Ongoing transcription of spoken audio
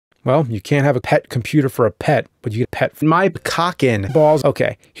Well, you can't have a pet computer for a pet, but you get a pet for my cockin' balls.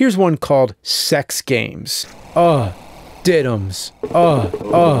 Okay, here's one called sex games. Diddums.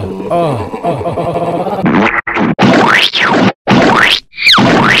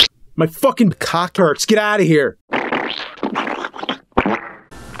 My fucking cock hurts. Get out of here.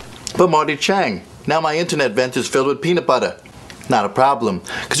 But Marty Chang, now my internet vent is filled with peanut butter. Not a problem,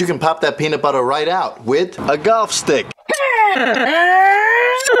 because you can pop that peanut butter right out with a golf stick. In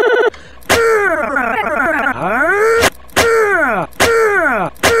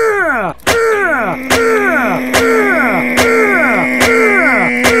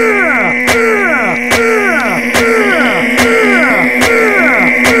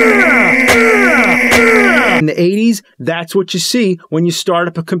the 80s, that's what you see when you start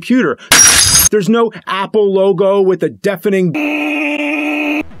up a computer. There's no Apple logo with a deafening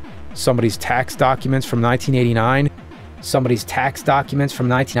somebody's tax documents from 1989. Somebody's tax documents from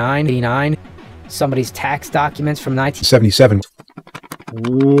 1989. Somebody's tax documents from 1977.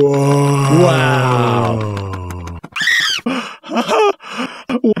 Whoa. Wow.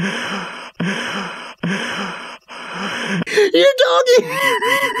 You're talking.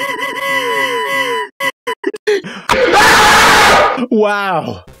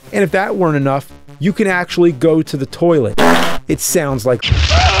 Wow. And if that weren't enough, you can actually go to the toilet. It sounds like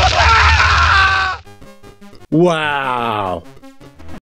wow.